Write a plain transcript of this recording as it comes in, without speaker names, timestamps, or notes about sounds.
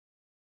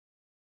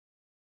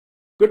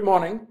Good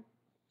morning.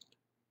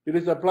 It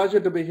is a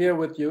pleasure to be here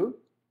with you,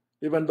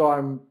 even though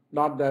I'm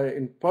not there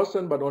in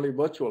person, but only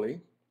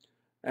virtually.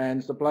 And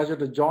it's a pleasure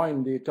to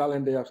join the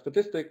Italian Day of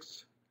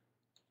Statistics.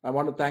 I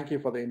want to thank you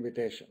for the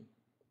invitation.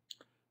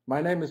 My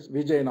name is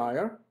Vijay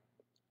Nair,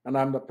 and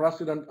I'm the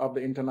president of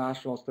the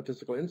International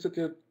Statistical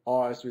Institute,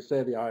 or as we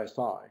say, the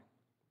ISI.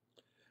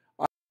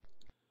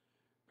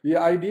 The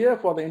idea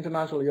for the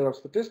International Year of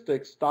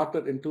Statistics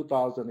started in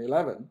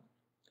 2011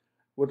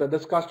 with a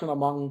discussion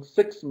among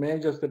 6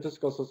 major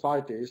statistical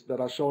societies that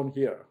are shown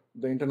here: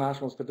 the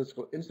International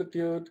Statistical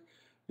Institute,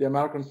 the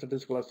American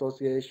Statistical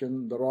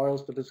Association, the Royal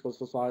Statistical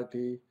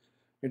Society,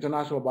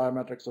 International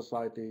Biometric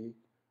Society,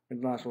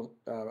 International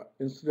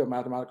Institute of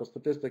Mathematical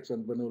Statistics,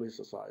 and Bernoulli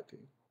Society.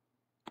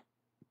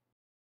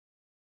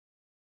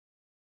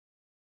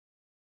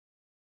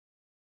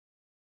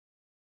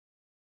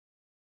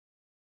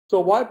 So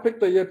why pick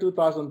the year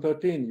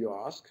 2013, you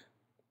ask?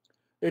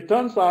 It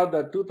turns out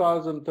that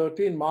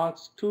 2013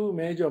 marks 2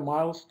 major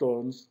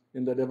milestones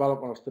in the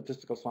development of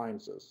statistical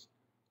sciences.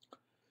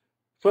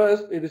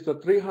 First, it is the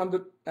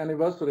 300th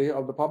anniversary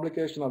of the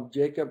publication of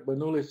Jacob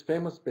Bernoulli's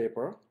famous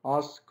paper,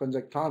 Ars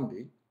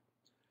Conjectandi.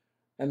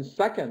 And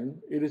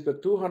second, it is the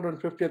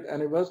 250th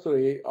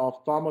anniversary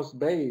of Thomas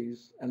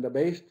Bayes and the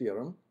Bayes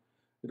theorem.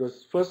 It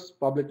was first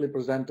publicly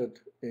presented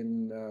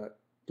in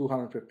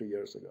 250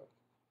 years ago.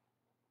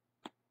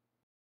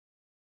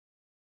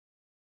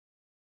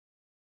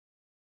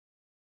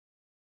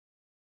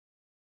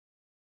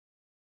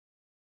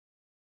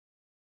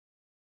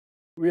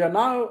 We are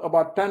now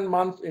about 10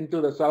 months into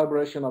the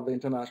celebration of the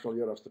International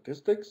Year of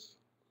Statistics.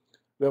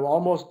 We have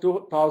almost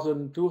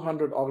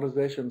 2,200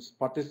 organizations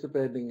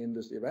participating in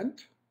this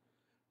event.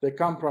 They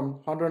come from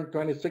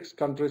 126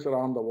 countries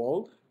around the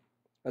world.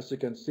 As you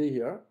can see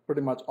here,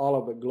 pretty much all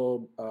of the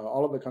globe,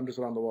 all of the countries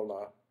around the world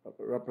are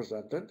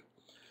represented.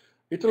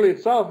 Italy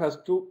itself has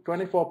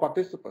 24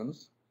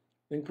 participants,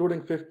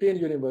 including 15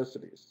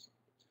 universities.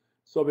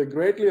 So we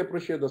greatly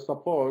appreciate the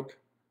support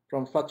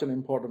from such an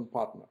important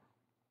partner.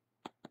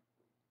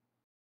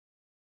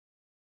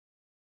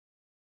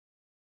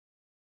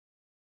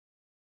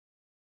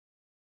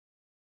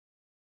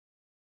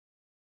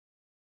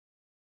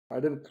 I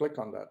didn't click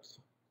on that.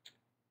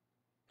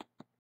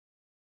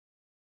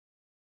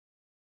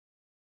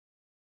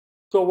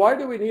 So why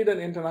do we need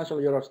an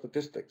International Year of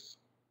Statistics?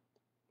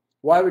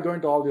 Why are we going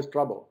to all this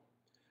trouble?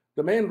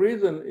 The main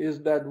reason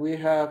is that we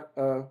have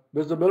a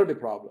visibility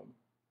problem.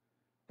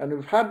 And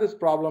we've had this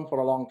problem for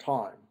a long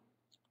time.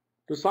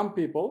 To some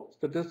people,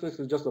 statistics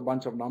is just a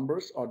bunch of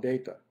numbers or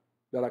data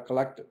that are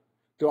collected.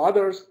 To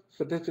others,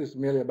 statistics is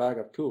merely a bag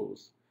of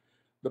tools.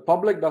 The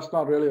public does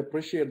not really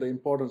appreciate the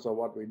importance of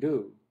what we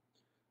do.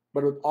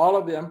 But with all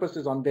of the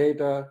emphasis on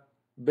data,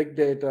 big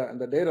data, and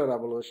the data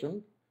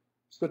revolution,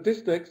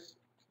 statistics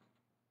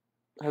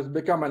has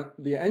become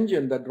the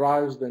engine that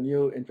drives the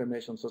new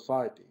information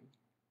society.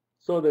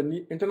 So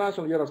the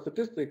International Year of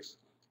Statistics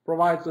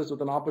provides us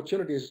with an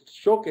opportunity to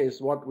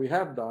showcase what we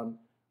have done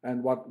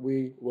and what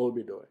we will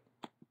be doing.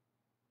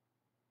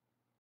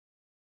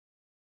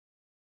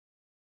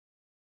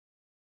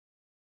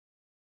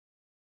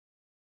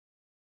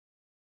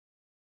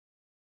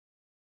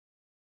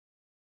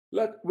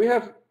 We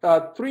have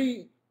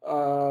 3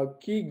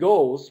 key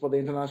goals for the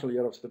International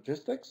Year of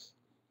Statistics,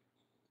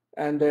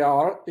 and they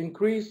are: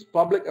 increase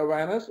public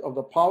awareness of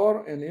the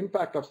power and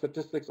impact of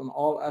statistics on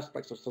all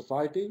aspects of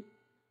society,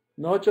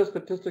 nurture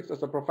statistics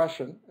as a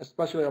profession,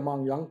 especially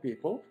among young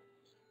people,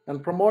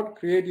 and promote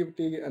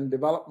creativity and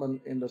development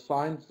in the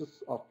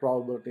sciences of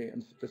probability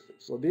and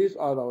statistics. So these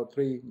are our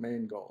 3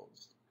 main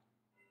goals.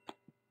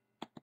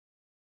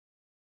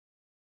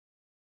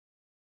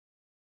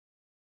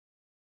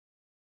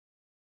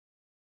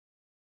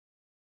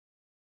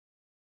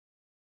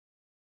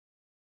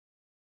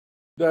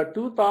 The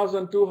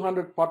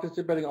 2,200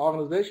 participating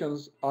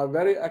organizations are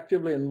very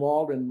actively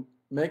involved in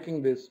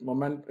marking this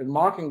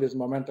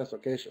momentous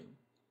occasion.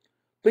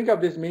 Think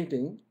of this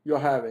meeting you're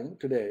having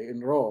today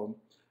in Rome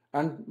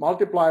and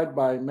multiply it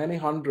by many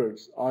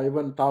hundreds or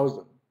even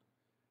thousands.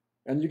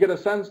 And you get a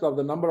sense of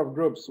the number of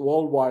groups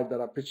worldwide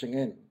that are pitching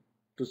in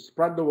to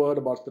spread the word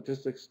about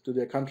statistics to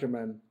their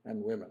countrymen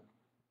and women.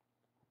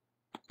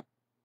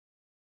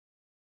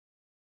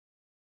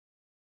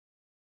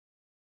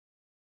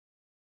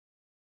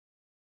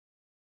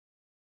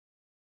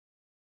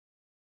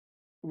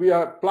 We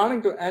are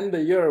planning to end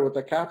the year with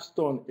a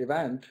capstone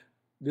event.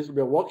 This will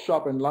be a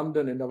workshop in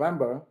London in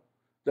November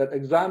that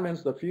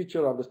examines the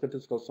future of the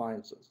statistical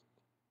sciences.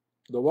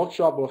 The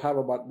workshop will have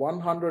about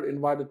 100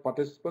 invited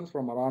participants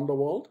from around the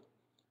world.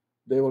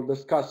 They will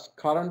discuss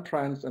current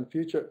trends and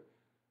future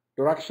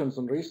directions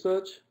in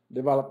research,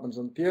 developments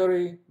in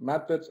theory,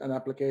 methods, and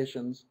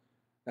applications,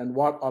 and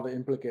what are the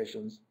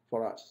implications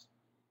for us.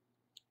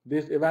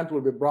 This event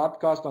will be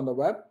broadcast on the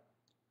web.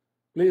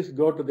 Please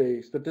go to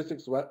the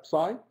statistics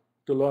website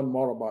to learn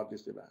more about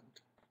this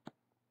event.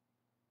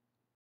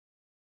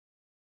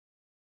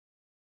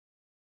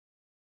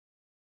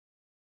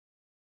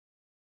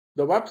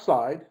 The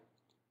website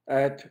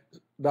at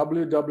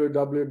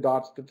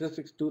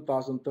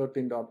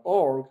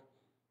www.statistics2013.org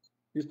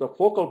is the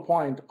focal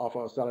point of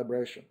our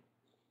celebration.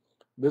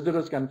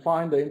 Visitors can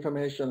find the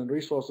information and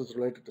resources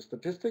related to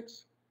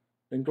statistics,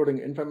 including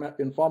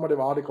informative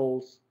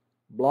articles,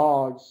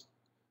 blogs,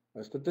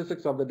 a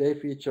statistics of the day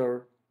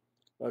feature,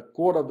 a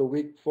quote of the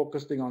week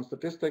focusing on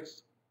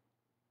statistics,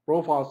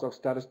 profiles of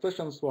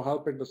statisticians who are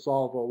helping to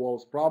solve our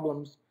world's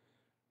problems,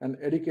 and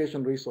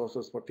education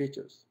resources for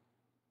teachers.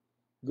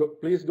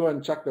 Please go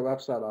and check the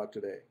website out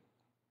today.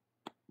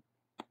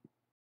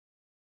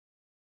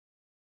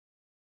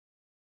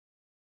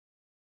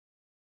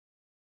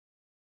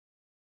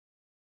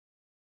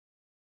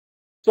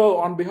 So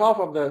on behalf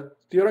of the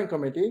steering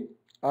committee,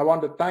 I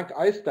want to thank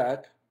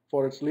Istat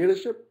for its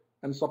leadership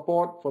and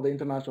support for the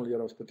International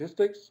Year of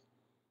Statistics.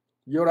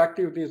 Your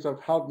activities have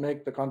helped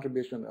make the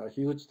contribution a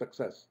huge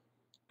success.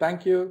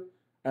 Thank you,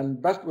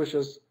 and best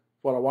wishes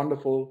for a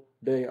wonderful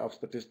day of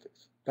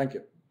statistics. Thank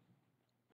you.